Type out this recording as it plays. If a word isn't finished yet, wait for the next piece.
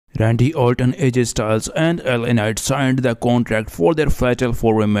Randy Orton, AJ Styles, and LA Knight signed the contract for their Fatal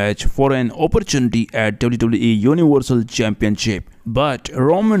 4-Way match for an opportunity at WWE Universal Championship. But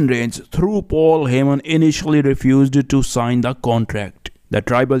Roman Reigns, through Paul Heyman, initially refused to sign the contract. The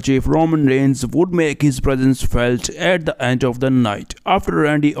Tribal Chief Roman Reigns would make his presence felt at the end of the night. After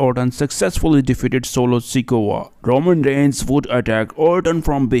Randy Orton successfully defeated Solo Sikoa, Roman Reigns would attack Orton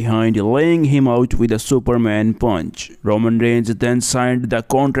from behind, laying him out with a Superman punch. Roman Reigns then signed the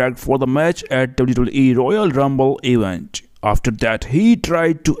contract for the match at WWE Royal Rumble event. After that, he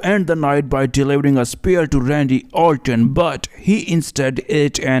tried to end the night by delivering a spear to Randy Orton, but he instead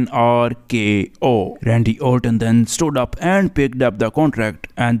ate an RKO. Randy Orton then stood up and picked up the contract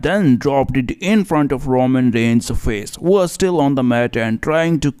and then dropped it in front of Roman Reigns' face, who was still on the mat and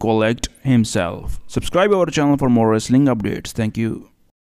trying to collect himself. Subscribe our channel for more wrestling updates. Thank you.